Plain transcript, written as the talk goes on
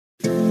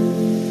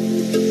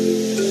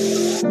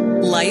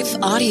Life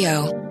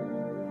Audio.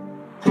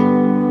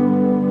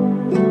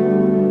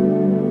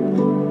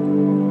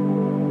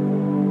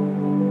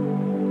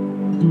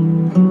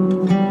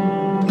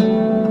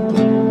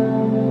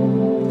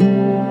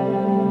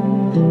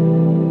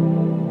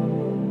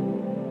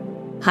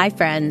 Hi,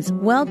 friends.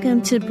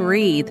 Welcome to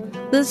Breathe,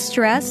 the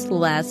Stress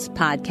Less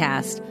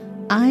podcast.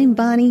 I'm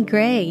Bonnie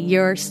Gray,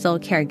 your soul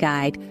care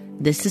guide.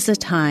 This is a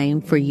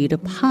time for you to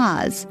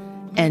pause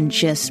and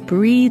just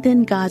breathe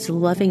in God's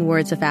loving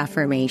words of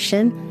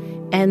affirmation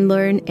and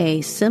learn a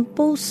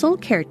simple soul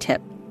care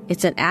tip.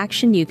 It's an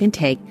action you can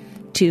take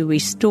to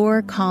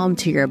restore calm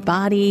to your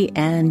body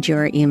and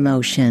your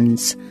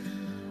emotions.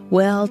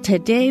 Well,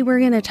 today we're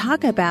going to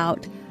talk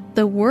about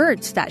the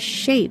words that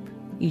shape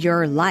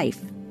your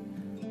life.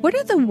 What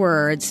are the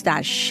words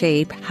that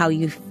shape how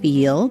you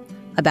feel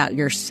about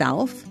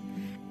yourself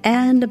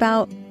and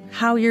about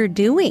how you're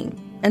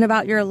doing and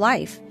about your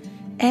life?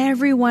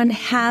 Everyone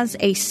has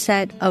a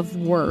set of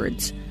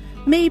words,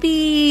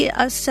 maybe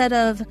a set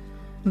of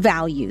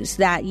values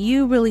that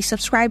you really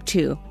subscribe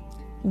to.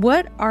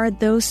 What are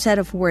those set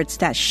of words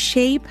that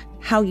shape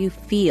how you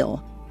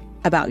feel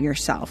about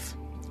yourself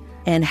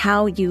and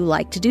how you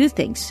like to do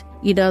things?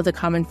 You know the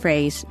common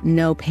phrase,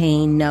 no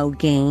pain, no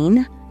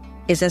gain.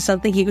 Is that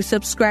something you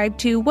subscribe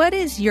to? What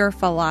is your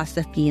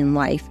philosophy in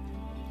life?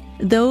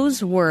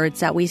 Those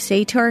words that we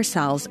say to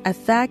ourselves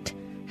affect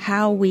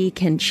how we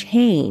can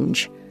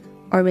change,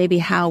 or maybe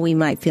how we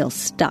might feel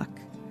stuck,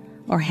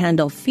 or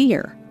handle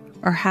fear,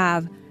 or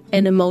have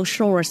an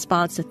emotional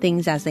response to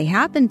things as they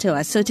happen to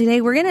us. So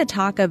today we're going to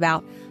talk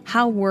about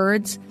how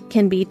words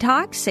can be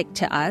toxic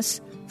to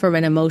us from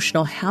an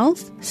emotional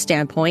health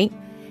standpoint,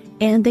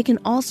 and they can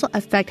also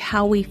affect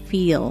how we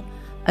feel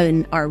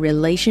in our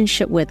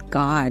relationship with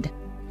God.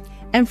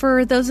 And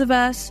for those of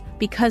us,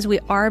 because we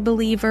are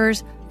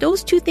believers,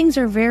 those two things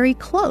are very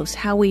close.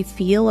 How we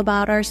feel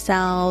about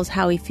ourselves,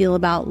 how we feel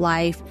about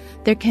life,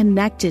 they're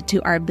connected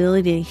to our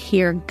ability to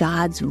hear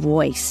God's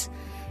voice.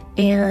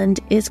 And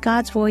is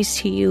God's voice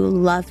to you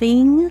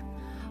loving,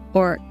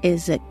 or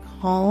is it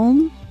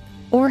calm?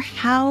 Or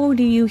how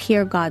do you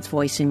hear God's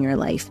voice in your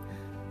life?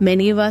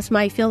 Many of us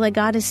might feel that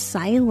God is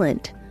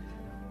silent.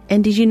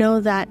 And did you know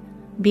that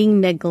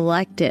being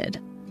neglected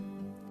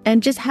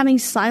and just having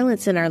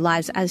silence in our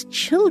lives as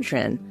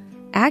children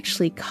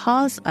actually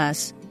cause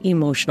us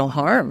emotional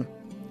harm?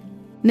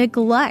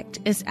 Neglect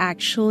is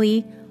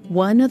actually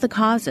one of the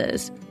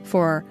causes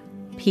for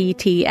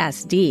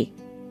PTSD.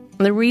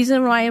 The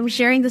reason why I'm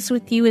sharing this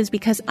with you is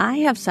because I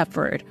have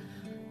suffered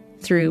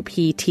through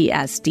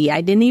PTSD.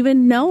 I didn't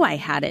even know I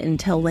had it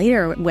until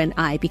later when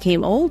I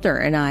became older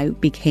and I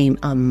became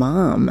a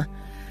mom.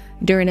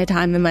 During a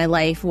time in my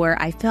life where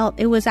I felt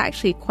it was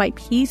actually quite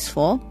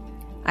peaceful,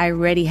 I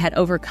already had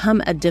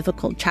overcome a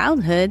difficult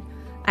childhood,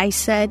 I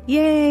said,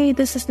 yay,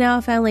 this is now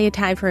finally a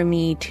time for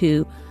me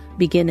to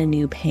begin a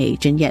new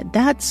page. And yet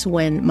that's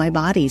when my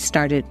body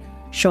started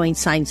showing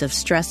signs of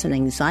stress and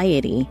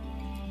anxiety.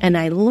 And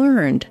I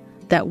learned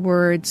that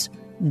words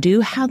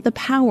do have the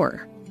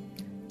power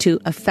to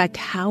affect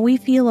how we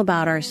feel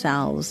about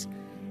ourselves,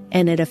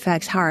 and it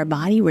affects how our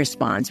body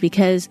responds,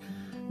 because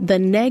the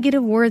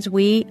negative words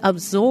we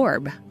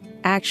absorb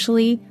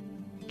actually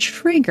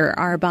trigger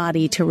our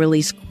body to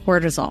release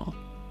cortisol.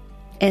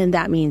 And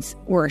that means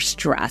we're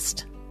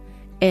stressed.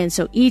 And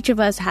so each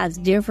of us has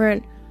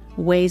different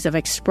ways of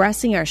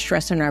expressing our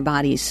stress in our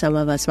bodies. Some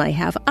of us might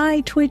have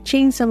eye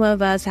twitching. Some of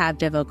us have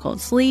difficult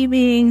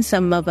sleeping.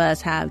 Some of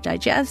us have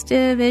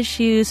digestive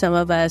issues. Some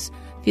of us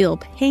feel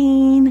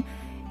pain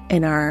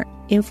in our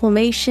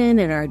inflammation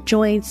in our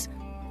joints.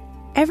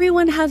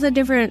 Everyone has a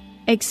different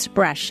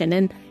expression,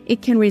 and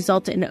it can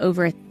result in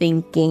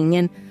overthinking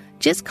and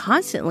just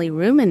constantly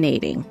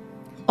ruminating.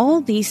 All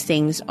these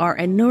things are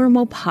a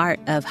normal part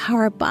of how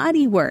our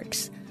body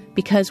works,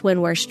 because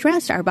when we're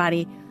stressed, our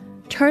body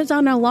turns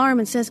on an alarm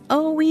and says,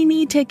 oh, we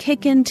need to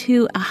kick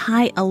into a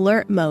high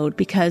alert mode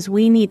because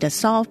we need to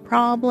solve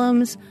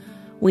problems.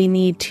 We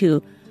need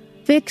to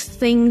fix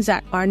things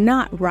that are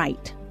not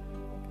right.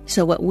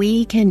 So what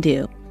we can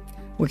do,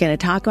 we're going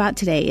to talk about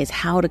today, is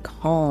how to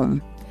calm,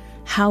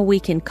 how we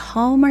can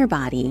calm our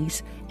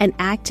bodies and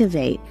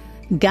activate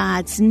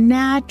God's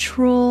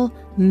natural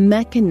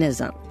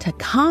mechanism to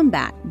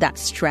combat that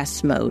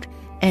stress mode.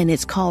 And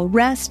it's called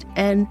rest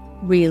and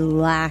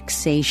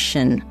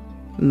relaxation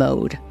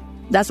mode.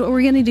 That's what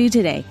we're going to do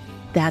today.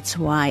 That's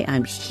why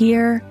I'm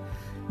here.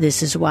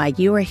 This is why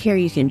you are here.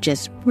 You can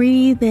just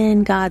breathe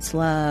in God's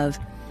love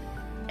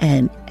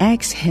and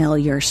exhale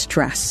your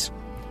stress.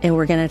 And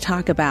we're going to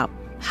talk about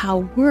how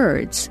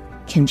words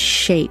can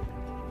shape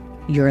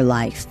your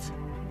life.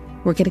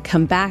 We're going to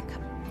come back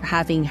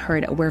having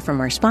heard a word from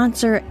our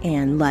sponsor,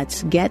 and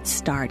let's get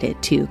started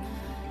to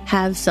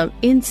have some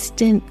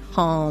instant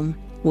calm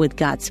with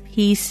God's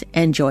peace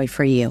and joy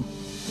for you.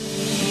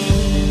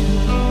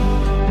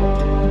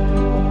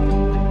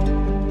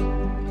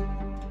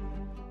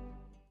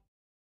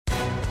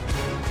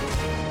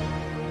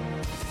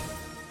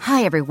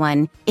 Hi,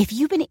 everyone. If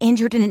you've been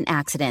injured in an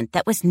accident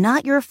that was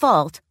not your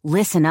fault,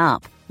 listen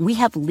up. We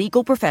have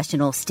legal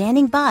professionals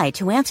standing by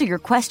to answer your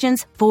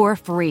questions for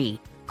free.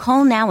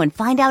 Call now and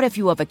find out if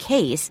you have a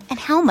case and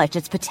how much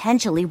it's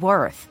potentially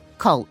worth.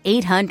 Call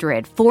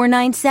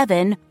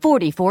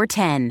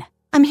 800-497-4410.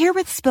 I'm here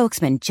with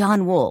spokesman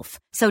John Wolf.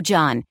 So,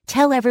 John,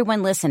 tell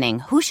everyone listening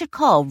who should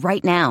call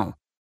right now.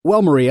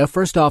 Well, Maria,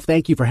 first off,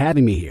 thank you for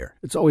having me here.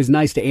 It's always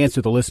nice to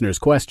answer the listeners'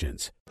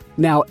 questions.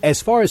 Now,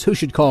 as far as who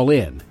should call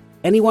in,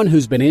 anyone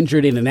who's been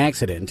injured in an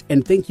accident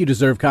and think you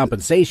deserve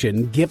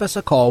compensation, give us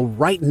a call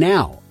right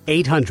now.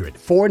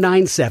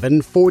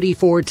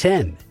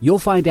 800-497-4410. You'll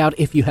find out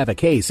if you have a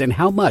case and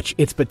how much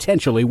it's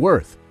potentially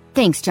worth.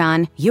 Thanks,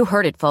 John. You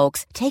heard it,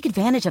 folks. Take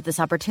advantage of this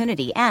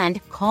opportunity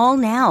and call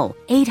now.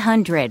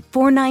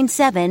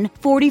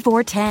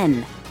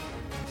 800-497-4410.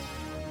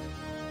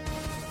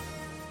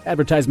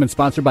 Advertisement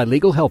sponsored by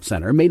Legal Help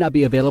Center. May not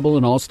be available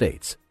in all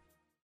states.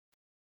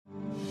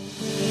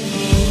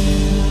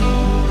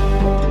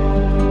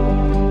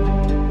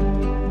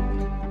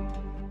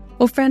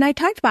 Well, friend, I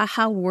talked about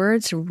how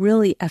words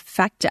really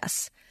affect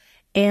us.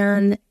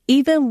 And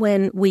even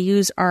when we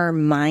use our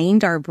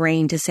mind, our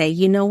brain to say,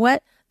 you know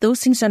what, those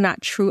things are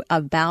not true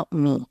about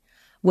me.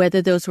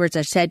 Whether those words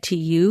are said to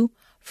you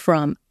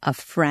from a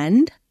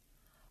friend,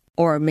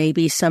 or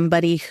maybe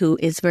somebody who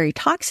is very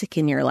toxic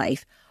in your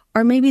life,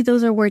 or maybe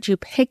those are words you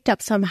picked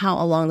up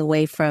somehow along the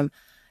way from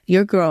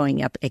your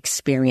growing up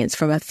experience,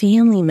 from a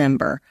family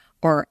member,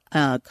 or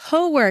a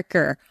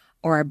coworker,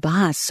 or a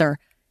boss, or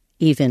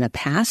even a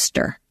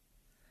pastor.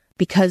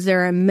 Because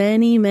there are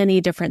many,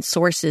 many different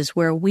sources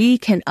where we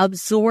can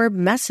absorb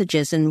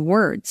messages and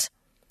words.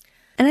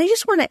 And I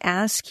just want to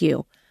ask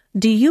you,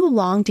 do you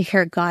long to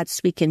hear God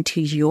speak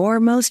into your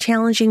most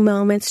challenging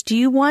moments? Do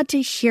you want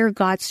to hear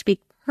God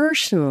speak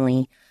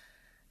personally,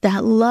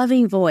 that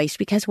loving voice?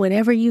 Because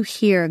whenever you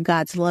hear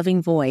God's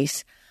loving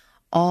voice,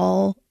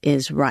 all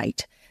is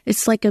right.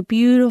 It's like a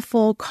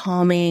beautiful,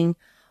 calming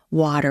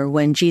water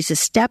when Jesus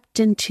stepped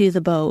into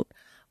the boat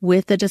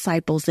with the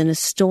disciples in a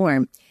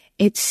storm.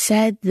 It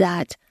said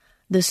that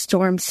the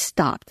storm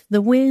stopped,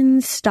 the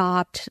wind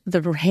stopped,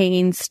 the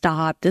rain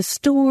stopped, the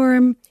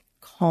storm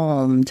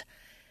calmed.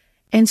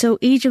 And so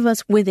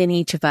within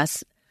each of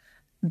us,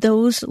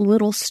 those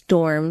little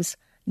storms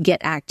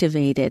get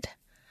activated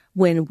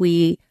when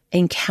we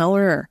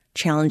encounter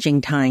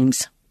challenging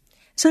times.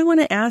 So I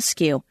want to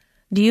ask you,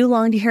 do you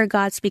long to hear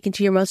God speak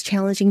into your most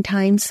challenging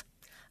times?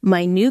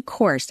 My new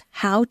course,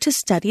 How to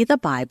Study the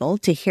Bible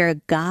to Hear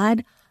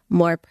God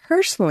More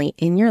Personally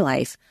in Your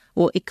Life,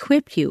 will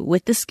equip you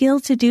with the skill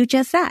to do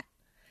just that.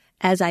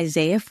 As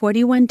Isaiah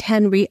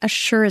 41:10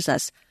 reassures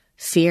us,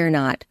 fear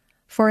not,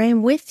 for I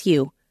am with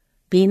you.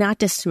 Be not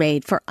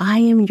dismayed, for I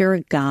am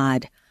your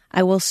God.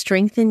 I will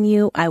strengthen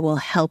you. I will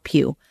help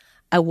you.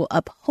 I will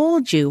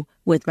uphold you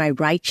with my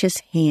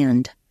righteous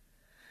hand.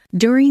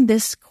 During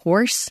this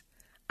course,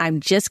 I'm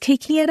just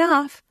kicking it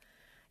off.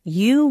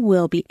 You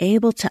will be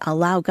able to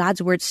allow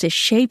God's words to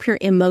shape your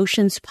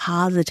emotions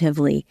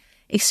positively.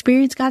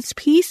 Experience God's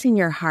peace in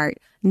your heart,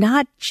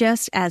 not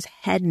just as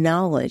head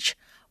knowledge.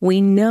 We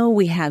know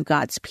we have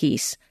God's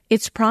peace.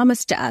 It's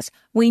promised to us.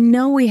 We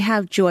know we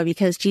have joy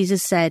because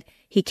Jesus said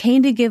he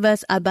came to give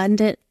us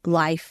abundant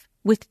life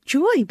with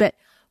joy, but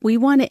we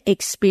want to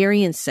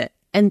experience it.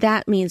 And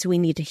that means we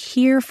need to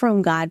hear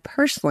from God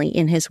personally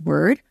in his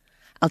word.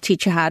 I'll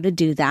teach you how to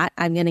do that.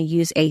 I'm going to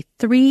use a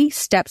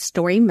 3-step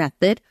story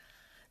method.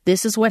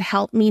 This is what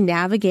helped me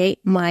navigate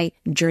my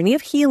journey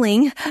of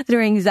healing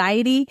through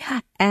anxiety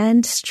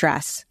and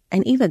stress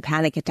and even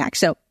panic attacks.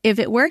 So if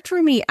it worked for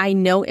me, I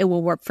know it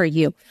will work for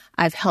you.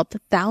 I've helped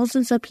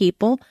thousands of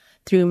people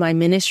through my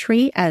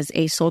ministry as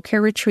a soul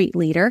care retreat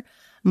leader.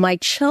 My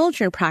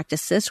children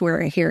practice this.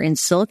 We're here in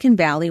Silicon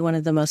Valley, one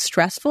of the most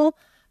stressful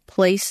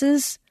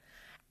places.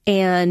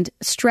 And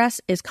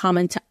stress is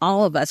common to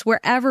all of us,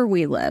 wherever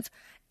we live.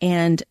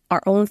 And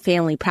our own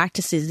family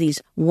practices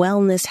these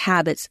wellness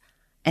habits.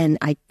 And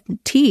I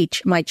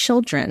teach my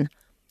children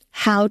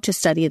how to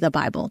study the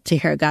Bible to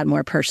hear God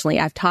more personally.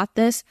 I've taught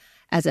this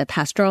as a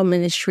pastoral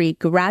ministry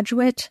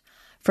graduate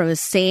from the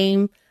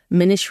same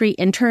ministry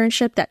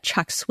internship that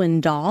Chuck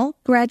Swindoll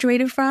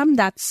graduated from.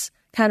 That's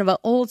kind of an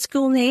old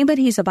school name, but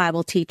he's a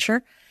Bible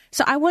teacher.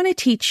 So I want to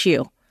teach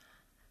you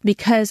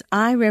because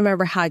I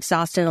remember how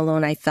exhausted and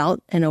alone I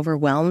felt and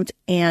overwhelmed.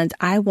 And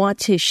I want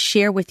to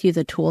share with you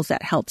the tools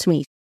that helped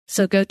me.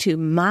 So go to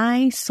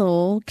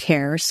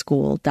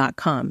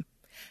mysoulcareschool.com.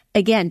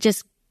 Again,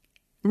 just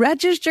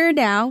register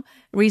now,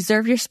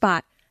 reserve your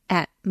spot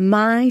at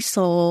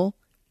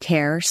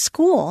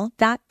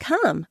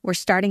mysoulcareschool.com. We're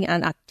starting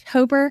on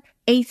October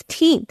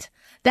 18th.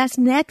 That's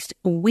next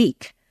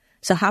week.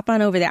 So hop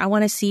on over there. I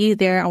want to see you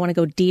there. I want to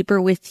go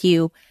deeper with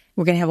you.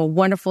 We're going to have a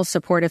wonderful,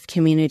 supportive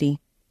community.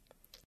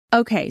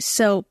 Okay,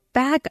 so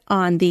back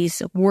on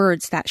these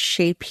words that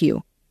shape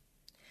you.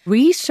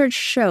 Research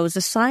shows,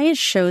 the science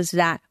shows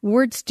that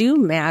words do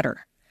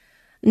matter.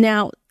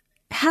 Now,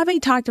 having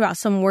talked about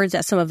some words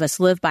that some of us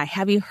live by,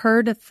 have you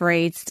heard the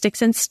phrase,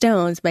 sticks and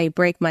stones may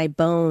break my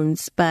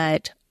bones,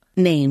 but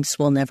names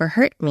will never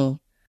hurt me?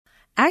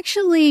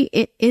 Actually,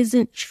 it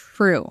isn't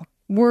true.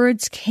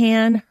 Words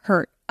can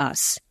hurt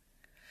us.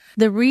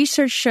 The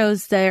research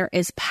shows there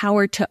is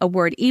power to a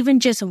word, even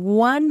just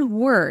one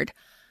word.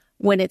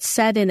 When it's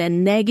said in a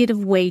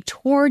negative way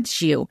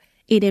towards you,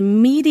 it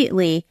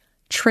immediately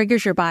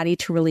triggers your body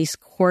to release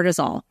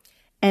cortisol.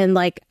 And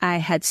like I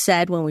had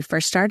said when we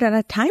first started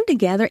our time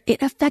together,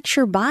 it affects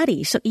your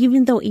body. So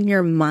even though in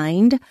your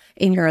mind,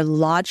 in your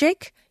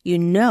logic, you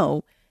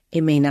know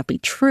it may not be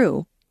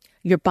true,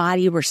 your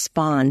body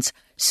responds.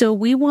 So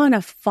we want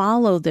to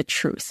follow the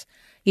truth.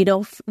 You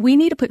know, we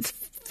need to put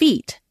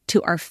feet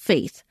to our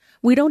faith.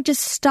 We don't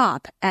just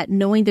stop at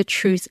knowing the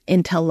truth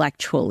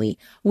intellectually.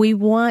 We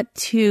want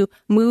to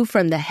move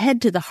from the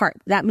head to the heart.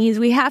 That means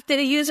we have to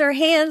use our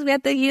hands, we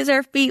have to use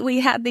our feet,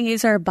 we have to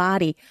use our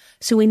body.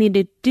 So we need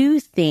to do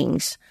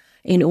things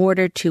in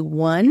order to,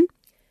 one,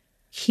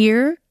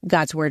 hear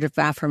God's word of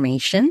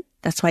affirmation.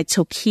 That's why it's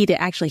so key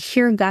to actually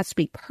hear God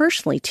speak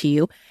personally to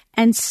you.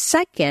 And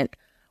second,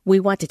 we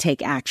want to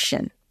take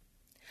action.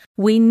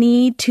 We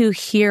need to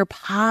hear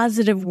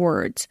positive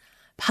words,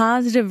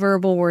 positive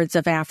verbal words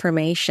of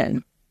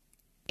affirmation.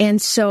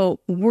 And so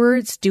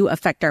words do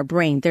affect our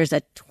brain. There's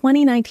a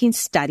 2019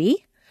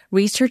 study.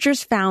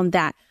 Researchers found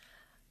that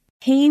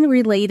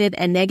pain-related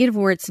and negative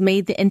words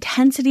made the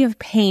intensity of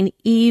pain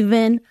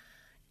even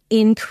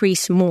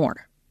increase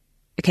more.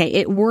 Okay,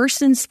 it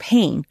worsens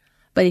pain.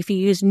 But if you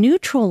use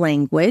neutral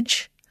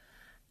language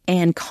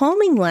and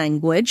calming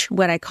language,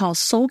 what I call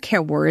soul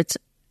care words,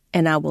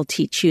 and I will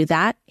teach you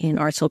that in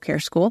our soul care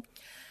school,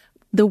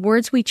 the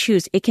words we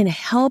choose, it can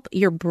help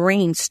your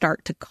brain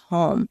start to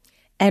calm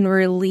and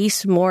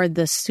release more of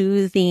the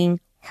soothing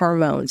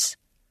hormones.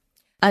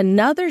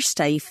 Another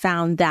study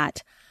found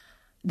that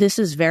this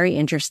is very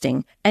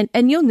interesting.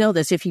 And you'll know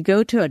this if you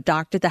go to a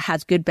doctor that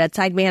has good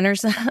bedside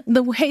manners,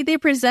 the way they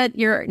present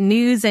your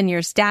news and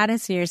your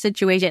status and your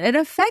situation, it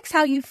affects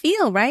how you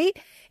feel, right?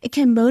 It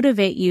can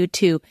motivate you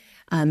to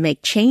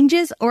make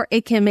changes, or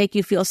it can make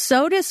you feel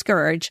so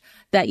discouraged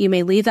that you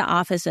may leave the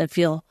office and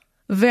feel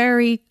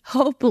very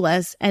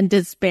hopeless and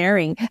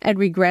despairing and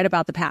regret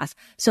about the past.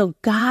 So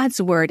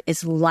God's word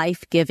is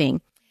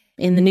life-giving.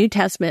 In the New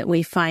Testament,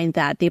 we find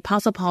that the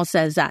Apostle Paul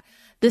says that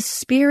the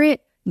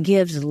Spirit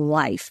gives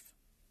life.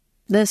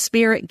 The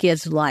Spirit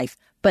gives life,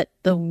 but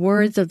the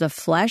words of the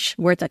flesh,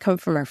 words that come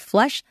from our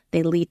flesh,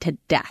 they lead to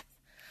death.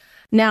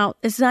 Now,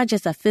 it's not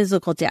just a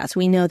physical death.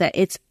 We know that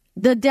it's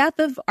the death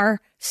of our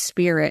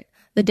spirit,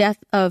 the death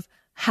of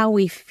how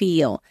we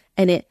feel,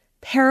 and it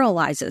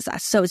paralyzes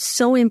us. So it's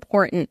so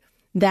important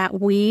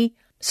that we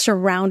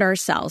surround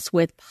ourselves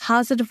with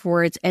positive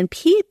words and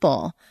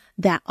people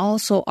that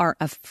also are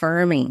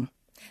affirming.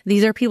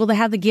 These are people that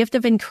have the gift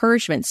of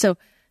encouragement. So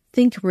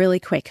think really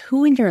quick.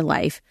 Who in your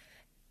life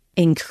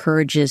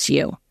encourages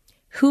you?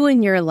 Who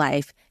in your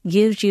life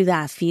gives you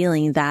that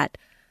feeling that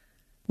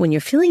when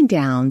you're feeling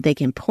down, they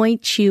can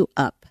point you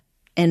up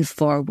and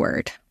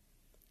forward?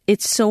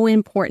 It's so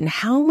important.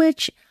 How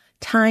much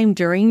time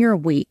during your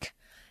week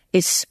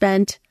is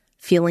spent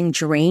feeling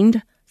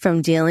drained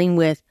from dealing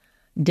with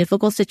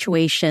difficult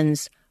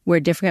situations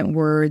where different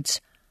words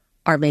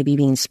are maybe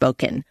being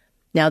spoken?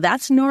 Now,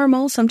 that's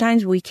normal.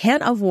 Sometimes we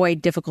can't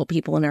avoid difficult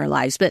people in our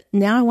lives. But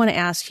now I want to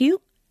ask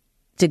you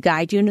to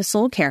guide you into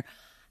soul care.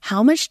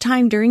 How much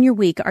time during your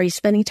week are you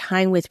spending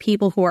time with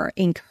people who are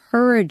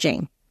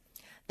encouraging?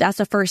 That's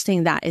the first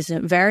thing that is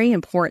very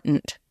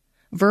important.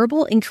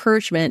 Verbal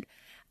encouragement.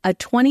 A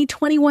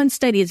 2021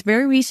 study, it's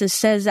very recent,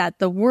 says that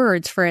the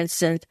words, for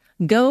instance,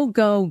 go,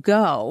 go,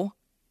 go,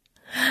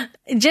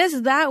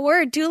 just that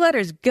word, 2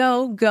 letters,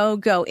 go, go,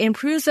 go,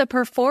 improves the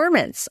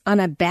performance on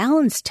a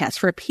balance test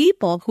for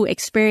people who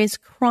experience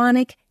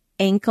chronic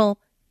ankle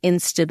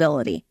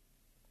instability.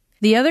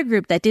 The other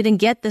group that didn't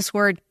get this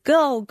word,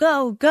 go,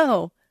 go,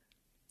 go,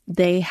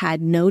 they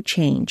had no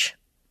change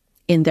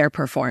in their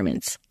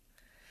performance.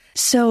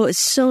 So it's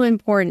so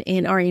important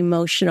in our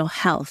emotional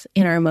health,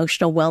 in our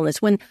emotional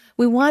wellness, when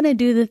we want to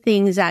do the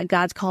things that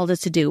God's called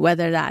us to do,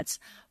 whether that's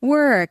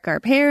work or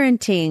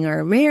parenting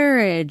or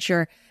marriage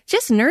or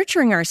just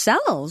nurturing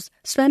ourselves,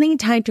 spending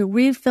time to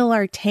refill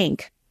our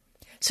tank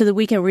so that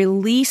we can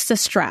release the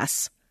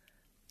stress.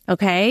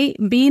 Okay?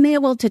 Being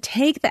able to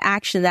take the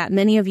action that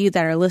many of you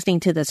that are listening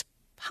to this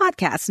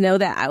podcast know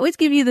that I always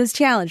give you this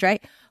challenge,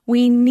 right?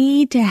 We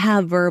need to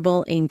have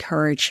verbal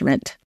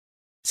encouragement.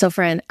 So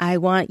friend, I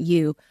want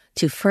you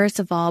to first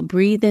of all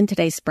breathe in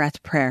today's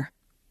breath prayer,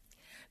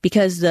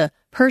 because the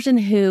person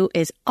who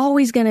is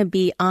always going to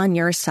be on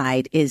your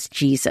side is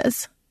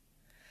Jesus.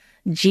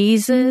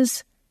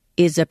 Jesus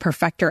is a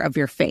perfecter of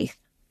your faith.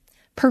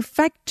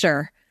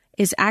 Perfecter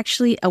is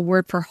actually a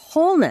word for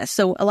wholeness.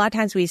 So a lot of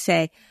times we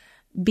say,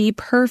 be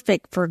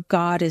perfect for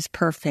God is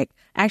perfect.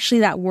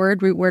 Actually, that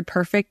root word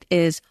perfect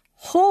is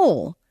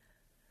whole.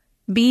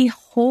 Be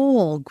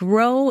whole,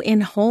 grow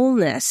in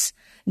wholeness,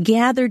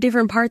 gather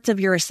different parts of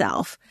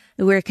yourself.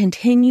 We're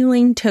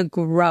continuing to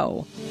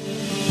grow.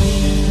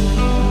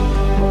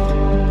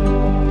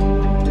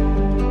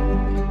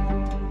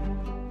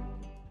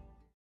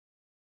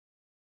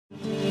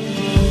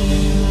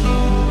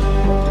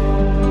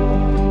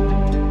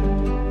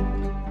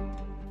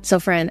 So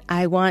friend,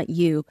 I want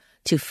you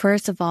to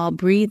first of all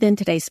breathe in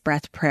today's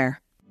breath prayer.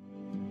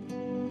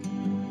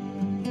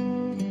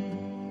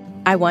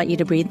 I want you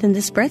to breathe in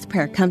this breath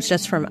prayer. It comes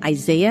just from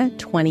Isaiah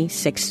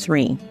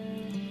 26:3.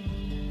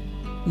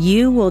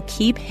 You will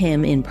keep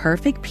him in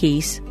perfect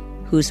peace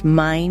whose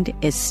mind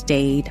is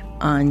stayed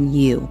on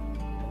you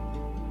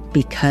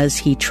because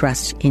he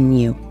trusts in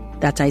you.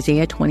 That's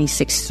Isaiah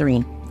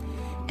 26:3.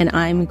 And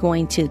I'm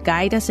going to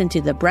guide us into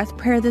the breath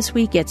prayer this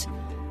week. It's,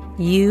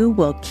 you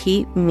will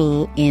keep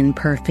me in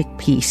perfect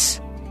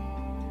peace.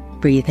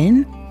 Breathe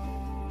in.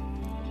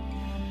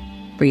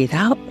 Breathe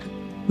out.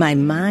 My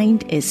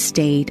mind is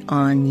stayed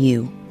on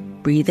you.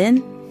 Breathe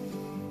in.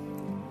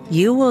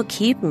 You will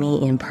keep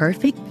me in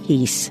perfect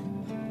peace.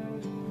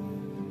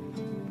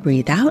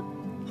 Breathe out.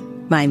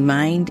 My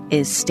mind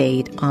is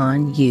stayed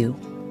on you.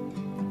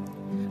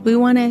 We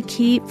want to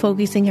keep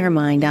focusing our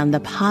mind on the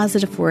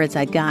positive words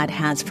that God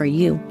has for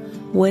you.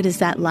 What is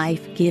that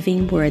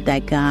life-giving word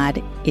that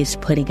God is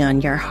putting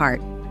on your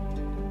heart?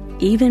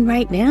 Even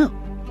right now.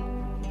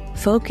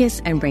 Focus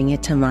and bring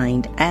it to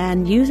mind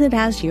and use it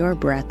as your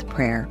breath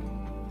prayer.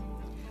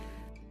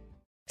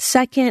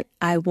 Second,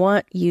 I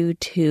want you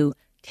to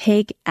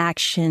take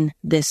action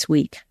this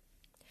week.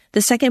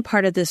 The second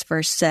part of this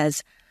verse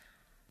says,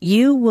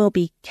 you will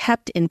be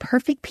kept in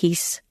perfect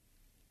peace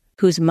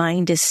whose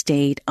mind is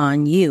stayed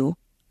on you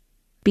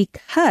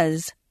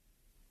because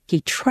he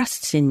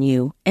trusts in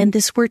you. And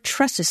this word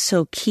trust is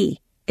so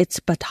key. It's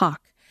batak,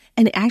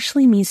 and it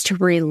actually means to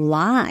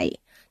rely,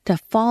 to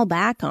fall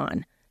back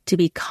on, to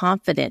be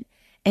confident,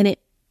 and it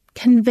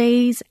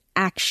conveys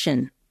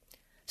action.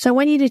 So I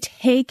want you to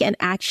take an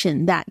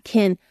action that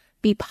can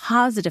be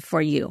positive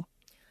for you.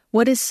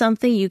 What is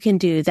something you can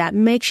do that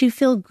makes you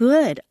feel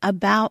good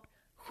about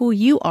who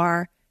you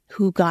are,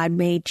 who God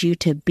made you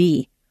to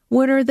be?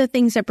 What are the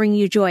things that bring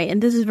you joy?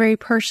 And this is very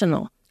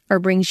personal, or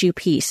brings you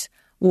peace.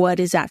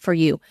 What is that for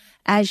you?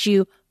 As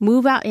you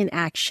move out in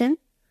action,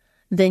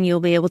 then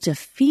you'll be able to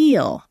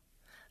feel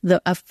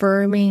the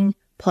affirming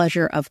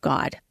pleasure of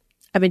God.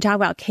 I've been talking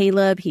about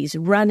Caleb. He's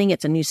running.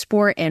 It's a new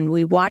sport. And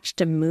we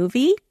watched a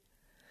movie.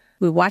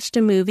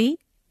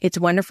 It's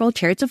wonderful,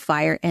 Chariots of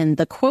Fire. And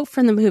the quote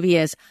from the movie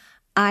is,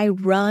 I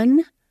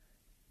run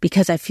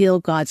because I feel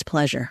God's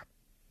pleasure.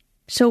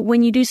 So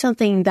when you do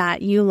something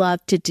that you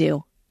love to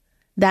do,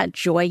 that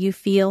joy you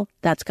feel,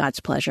 that's God's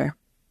pleasure.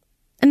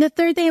 And the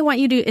third thing I want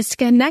you to do is to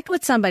connect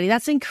with somebody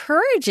that's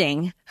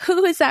encouraging.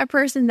 Who is that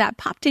person that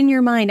popped in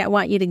your mind? I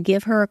want you to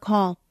give her a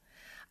call.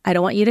 I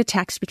don't want you to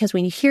text, because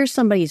when you hear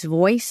somebody's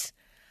voice,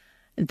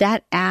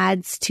 that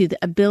adds to the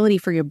ability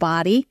for your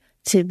body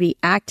to be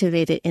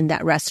activated in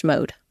that rest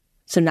mode.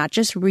 So not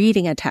just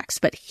reading a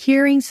text, but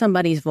hearing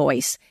somebody's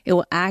voice, it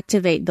will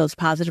activate those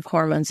positive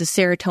hormones. The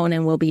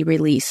serotonin will be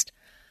released.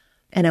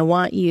 And I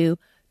want you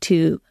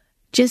to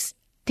just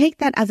take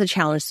that as a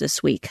challenge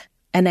this week.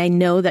 And I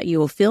know that you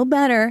will feel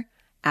better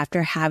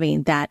after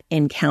having that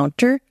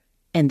encounter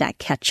and that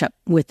catch up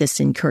with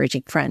this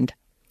encouraging friend.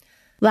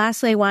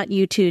 Lastly, I want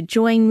you to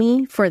join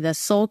me for the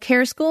Soul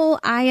Care School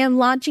I am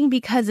launching,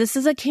 because this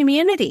is a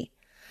community.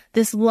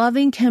 This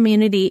loving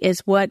community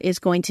is what is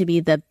going to be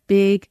the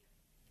big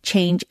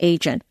change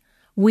agent.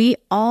 We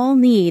all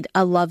need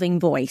a loving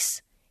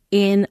voice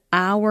in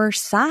our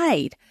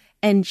side,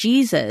 and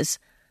Jesus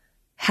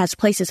has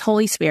placed his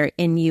Holy Spirit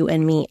in you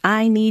and me.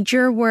 I need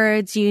your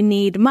words. You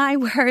need my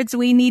words.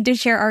 We need to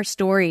share our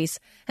stories.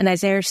 And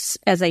as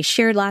I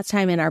shared last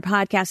time in our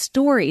podcast,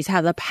 stories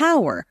have the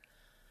power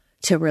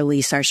to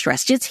release our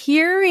stress. Just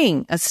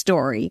hearing a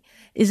story,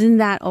 isn't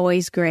that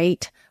always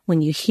great?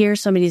 When you hear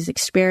somebody's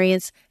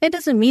experience, it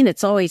doesn't mean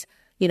it's always,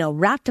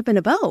 wrapped up in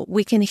a bow.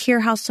 We can hear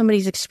how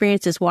somebody's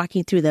experience is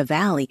walking through the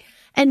valley,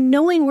 and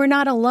knowing we're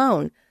not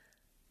alone.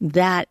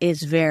 That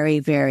is very,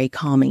 very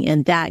calming,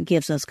 and that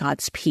gives us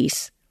God's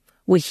peace.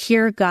 We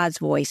hear God's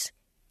voice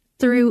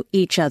through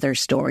each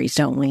other's stories,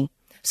 don't we?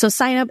 So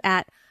sign up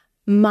at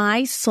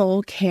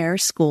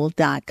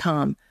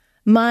mysoulcareschool.com,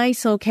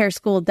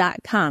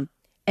 mysoulcareschool.com,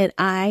 and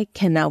I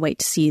cannot wait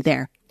to see you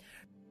there.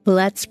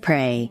 Let's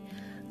pray.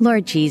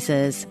 Lord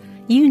Jesus,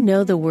 you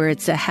know the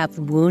words that have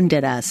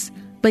wounded us,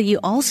 but you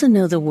also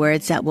know the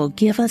words that will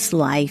give us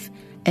life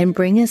and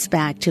bring us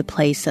back to a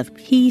place of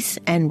peace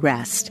and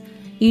rest.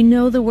 You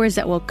know the words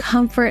that will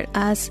comfort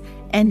us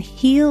and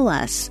heal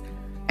us.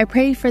 I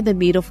pray for the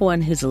beautiful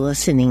one who's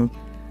listening.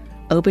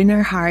 Open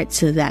her heart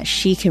so that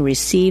she can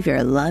receive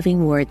your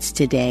loving words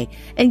today,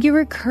 and give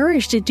her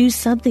courage to do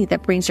something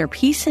that brings her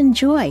peace and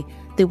joy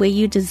the way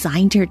you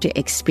designed her to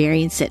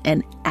experience it.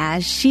 And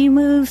as she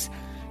moves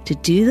to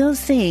do those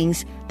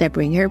things that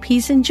bring her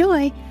peace and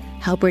joy,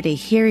 help her to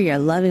hear your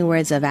loving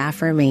words of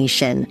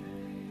affirmation,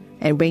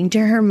 and bring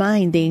to her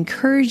mind the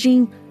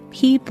encouraging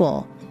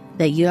people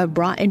that you have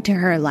brought into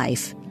her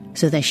life,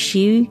 so that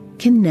she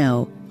can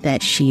know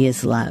that she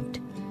is loved.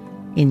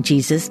 In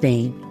Jesus'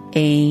 name,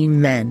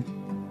 amen.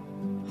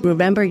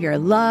 Remember, you're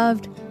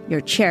loved, you're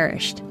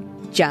cherished.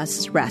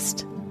 Just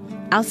rest.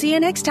 I'll see you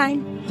next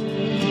time.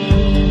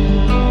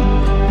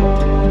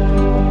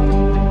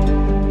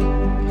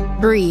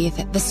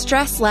 Breathe, the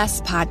Stress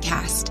Less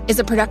podcast, is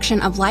a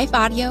production of Life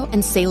Audio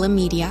and Salem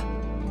Media.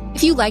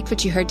 If you liked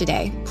what you heard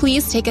today,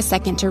 please take a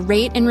second to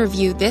rate and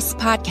review this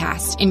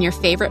podcast in your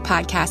favorite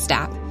podcast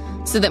app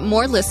so that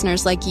more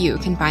listeners like you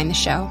can find the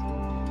show.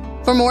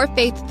 For more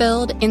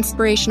faith-filled,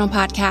 inspirational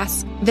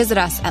podcasts, visit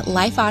us at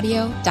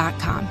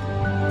lifeaudio.com.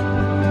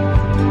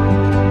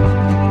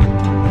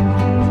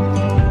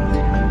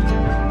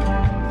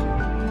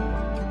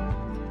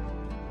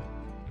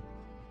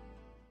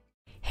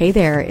 Hey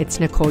there, it's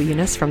Nicole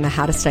Eunice from the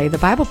How to Study the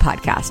Bible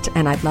podcast,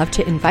 and I'd love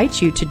to invite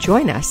you to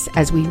join us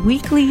as we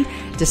weekly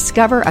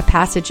discover a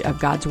passage of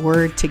God's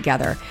Word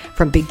together.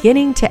 From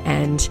beginning to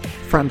end,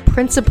 from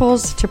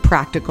principles to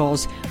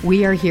practicals,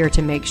 we are here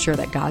to make sure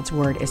that God's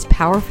Word is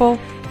powerful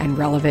and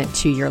relevant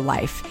to your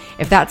life.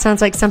 If that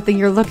sounds like something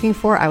you're looking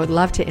for, I would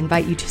love to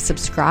invite you to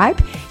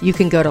subscribe. You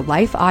can go to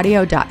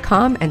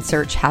lifeaudio.com and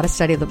search How to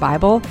Study the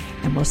Bible,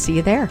 and we'll see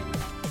you there.